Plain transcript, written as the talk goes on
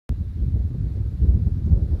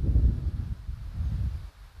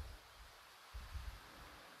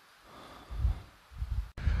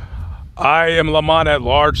I am Lamont at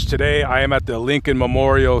large today. I am at the Lincoln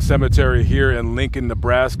Memorial Cemetery here in Lincoln,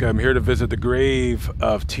 Nebraska. I'm here to visit the grave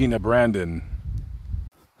of Teena Brandon.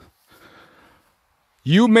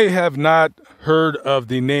 You may have not heard of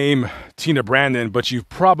the name Teena Brandon, but you've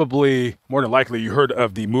probably, more than likely, you heard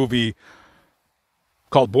of the movie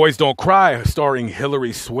called Boys Don't Cry, starring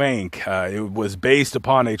Hilary Swank. It was based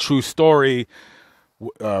upon a true story,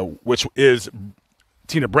 which is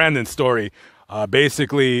Teena Brandon's story.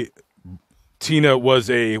 Basically, Teena was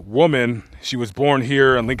a woman. She was born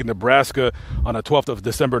here in Lincoln, Nebraska on the 12th of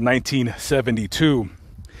December, 1972.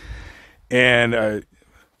 And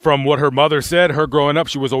from what her mother said, her growing up,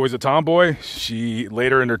 she was always a tomboy. She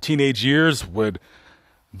later in her teenage years would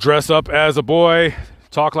dress up as a boy,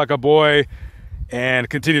 talk like a boy, and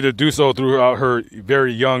continue to do so throughout her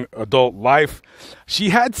very young adult life. She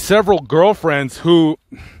had several girlfriends who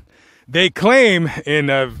they claim in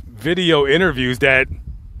video interviews that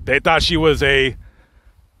they thought she was a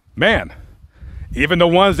man. Even the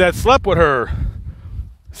ones that slept with her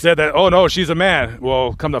said that, oh no, she's a man.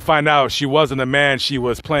 Well, come to find out, she wasn't a man. She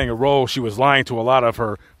was playing a role. She was lying to a lot of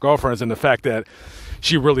her girlfriends in the fact that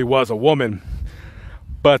she really was a woman.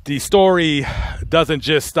 But the story doesn't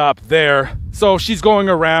just stop there. So she's going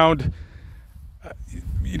around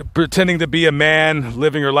pretending to be a man,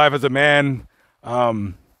 living her life as a man.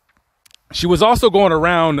 She was also going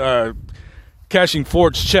around cashing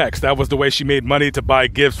forged checks. That was the way she made money to buy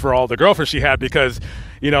gifts for all the girlfriends she had because,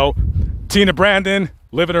 Teena Brandon,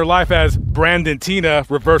 living her life as Brandon Teena,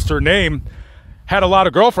 reversed her name, had a lot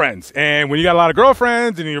of girlfriends. And when you got a lot of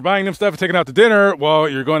girlfriends and you're buying them stuff and taking out to dinner, well,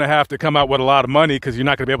 you're going to have to come out with a lot of money because you're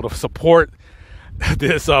not going to be able to support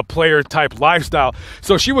this player type lifestyle.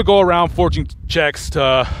 So she would go around forging checks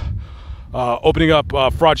to opening up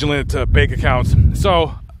fraudulent bank accounts.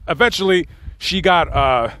 So eventually she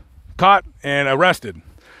got caught and arrested.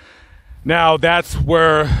 Now that's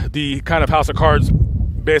where the kind of house of cards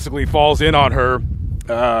basically falls in on her.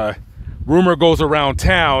 Rumor goes around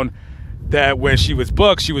town that when she was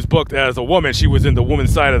booked as a woman. She was in the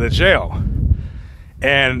woman's side of the jail.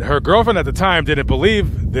 And her girlfriend at the time didn't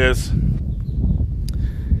believe this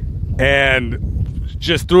and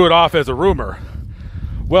just threw it off as a rumor.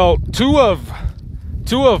 Well, two of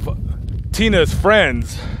Teena's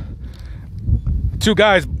friends, two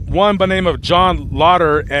guys, one by the name of John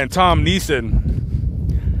Lauder and Tom Neeson,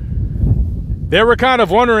 they were kind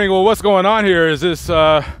of wondering, well, what's going on here? Is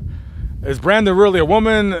Brandon really a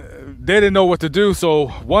woman? They didn't know what to do. So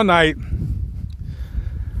one night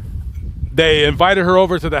they invited her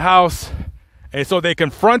over to the house. And so they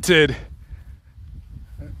confronted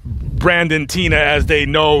Brandon Teena, as they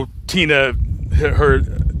know Teena,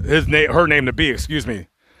 her name to be, excuse me.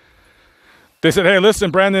 They said, hey, listen,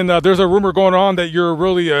 Brandon, there's a rumor going on that you're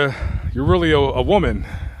really a woman.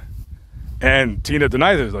 And Teena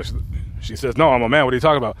denies it. She says, no, I'm a man. What are you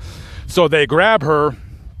talking about? So they grab her,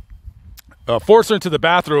 force her into the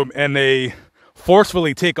bathroom, and they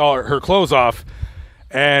forcefully take all her clothes off,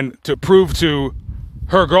 and to prove to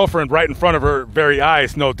her girlfriend right in front of her very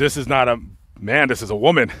eyes, no, this is not a man, this is a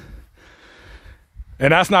woman.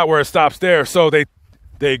 And that's not where it stops there. So they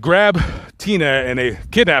grab Teena and they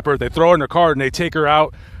kidnap her, they throw her in her car, and they take her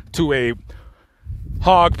out to a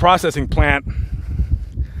hog processing plant,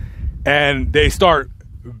 and they start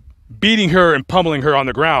beating her and pummeling her on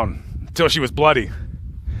the ground until she was bloody.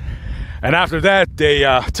 And after that, they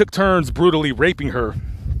took turns brutally raping her,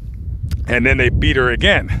 and then they beat her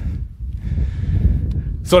again.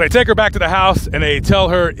 So they take her back to the house and they tell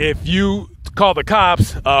her, if you call the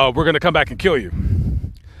cops, we're going to come back and kill you.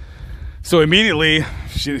 So immediately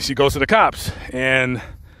she goes to the cops and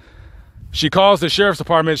she calls the sheriff's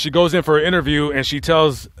department. She goes in for an interview and she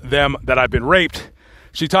tells them that I've been raped.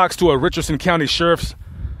 She talks to a Richardson County Sheriff's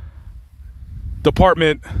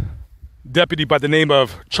Department deputy by the name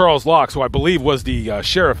of Charles Locke, who I believe was the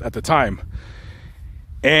sheriff at the time.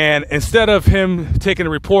 And instead of him taking a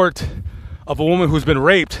report of a woman who's been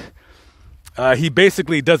raped, he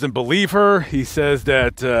basically doesn't believe her. He says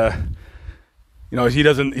that he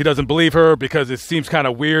doesn't believe her because it seems kind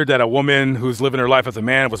of weird that a woman who's living her life as a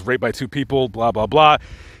man was raped by two people, blah, blah, blah.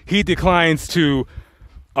 He declines to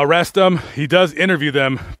arrest them. He does interview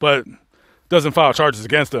them, but doesn't file charges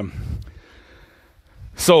against them.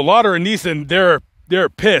 So Lauder and Neeson, they're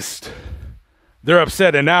pissed. They're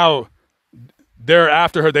upset, and now they're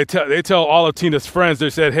after her. They tell all of Teena's friends. They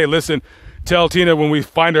said, hey, listen, tell Teena when we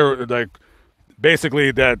find her,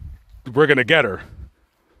 basically that we're going to get her.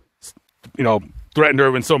 Threatened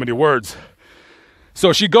her in so many words.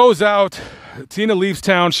 So she goes out. Teena leaves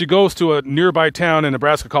town. She goes to a nearby town in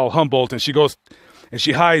Nebraska called Humboldt, and she goes and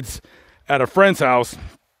she hides at a friend's house.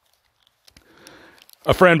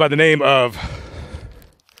 a friend by the name of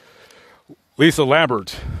Lisa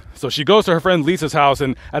Lambert. So she goes to her friend Lisa's house,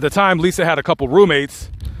 and at the time, Lisa had a couple roommates,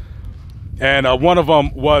 and one of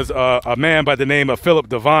them was a man by the name of Philip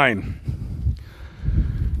Devine.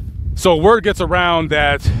 So word gets around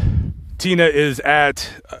that Teena is at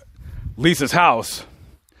Lisa's house.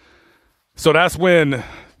 So that's when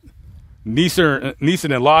Neeson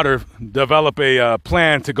and Lauder develop a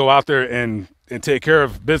plan to go out there and take care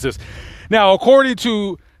of business. Now, according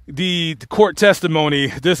to the court testimony,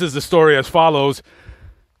 this is the story as follows.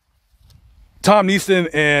 Tom Neeson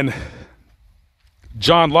and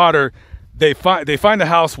John Lauder, they find the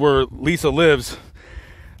house where Lisa lives.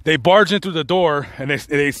 They barge in through the door and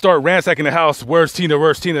they start ransacking the house. Where's Teena?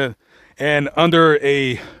 Where's Teena? And under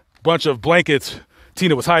a bunch of blankets,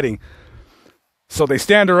 Teena was hiding. So they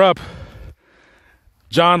stand her up.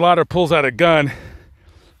 John Lauder pulls out a gun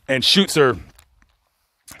and shoots her.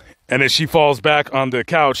 And then she falls back on the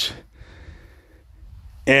couch.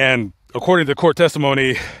 And according to the court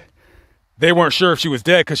testimony, they weren't sure if she was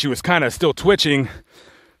dead because she was kind of still twitching.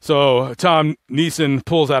 So Tom Neeson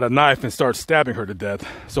pulls out a knife and starts stabbing her to death.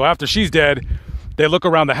 So after she's dead, they look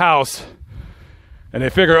around the house and they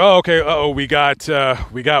figure, oh, okay, we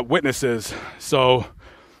got witnesses. So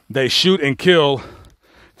they shoot and kill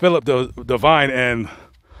Philip Devine and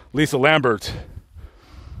Lisa Lambert.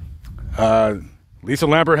 Lisa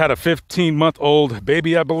Lambert had a 15-month-old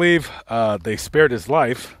baby, I believe. They spared his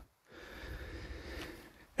life.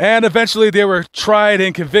 And eventually they were tried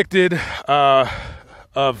and convicted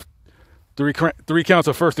of three counts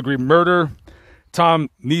of first-degree murder. Tom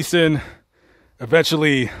Neeson,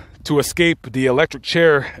 eventually, to escape the electric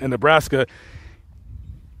chair in Nebraska,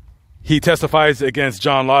 he testifies against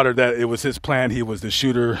John Lauder that it was his plan, he was the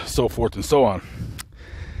shooter, so forth and so on.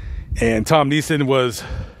 And Tom Neeson was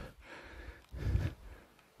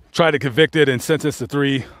tried and convicted and sentenced to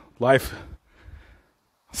 3 life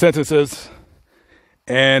sentences.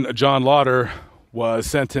 And John Lauder was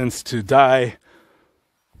sentenced to die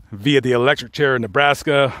via the electric chair in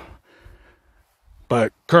Nebraska.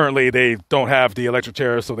 But currently they don't have the electric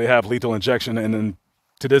chair, so they have lethal injection. And then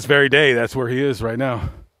to this very day, that's where he is right now.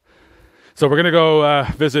 So we're going to go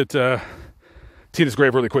visit Teena's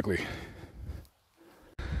grave really quickly.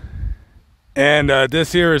 And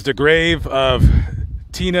this here is the grave of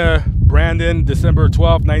Teena Brandon, December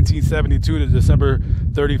 12, 1972 to December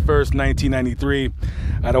 31st, 1993.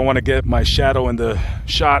 I don't want to get my shadow in the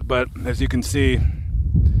shot, but as you can see,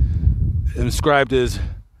 inscribed as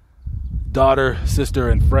daughter, sister,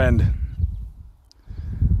 and friend.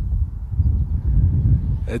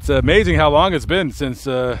 It's amazing how long it's been since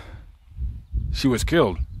she was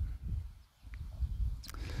killed.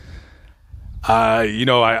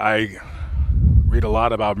 I read a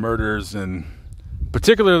lot about murders, and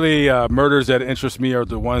particularly murders that interest me are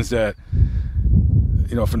the ones that,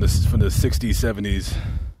 from the 60s, 70s,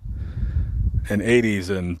 and 80s,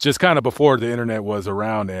 and just kind of before the internet was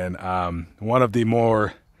around. And one of the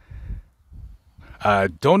more, I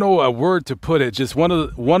don't know a word to put it, just one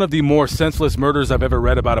of the more senseless murders I've ever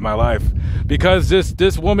read about in my life. Because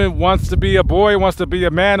this woman wants to be a boy, wants to be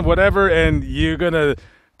a man, whatever, and you're gonna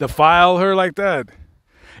defile her like that.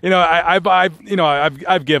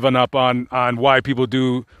 I've given up on why people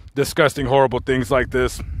do disgusting, horrible things like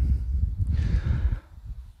this.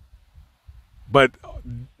 But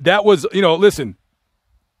that was, listen,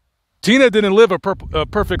 Teena didn't live a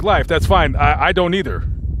perfect life. That's fine. I don't either.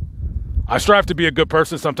 I strive to be a good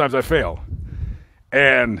person. Sometimes I fail.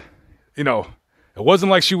 And, it wasn't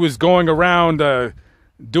like she was going around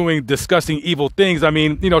doing disgusting, evil things. I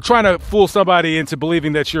mean, trying to fool somebody into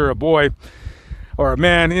believing that you're a boy or a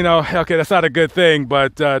man, okay, that's not a good thing.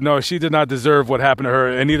 But no, she did not deserve what happened to her,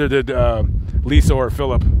 and neither did Lisa or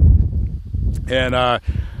Philip. And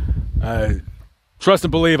trust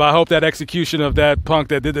and believe, I hope that execution of that punk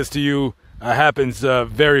that did this to you happens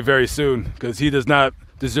very, very soon, because he does not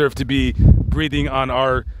deserve to be breathing on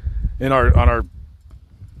our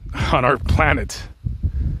planet.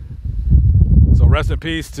 So rest in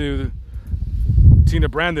peace to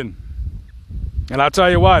Teena Brandon. And I'll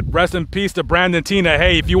tell you what, rest in peace to Brandon Teena.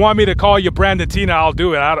 Hey, if you want me to call you Brandon Teena, I'll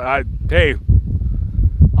do it. Hey,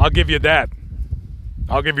 I'll give you that.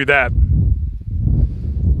 I'll give you that.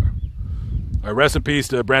 All right, rest in peace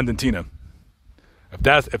to Brandon Teena. If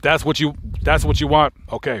that's what you want,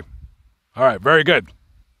 okay. All right, very good.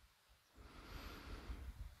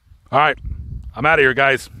 All right, I'm out of here,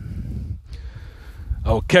 guys.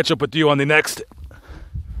 I'll catch up with you on the next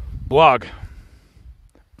blog.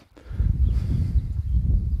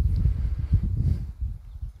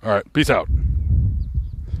 All right, peace out.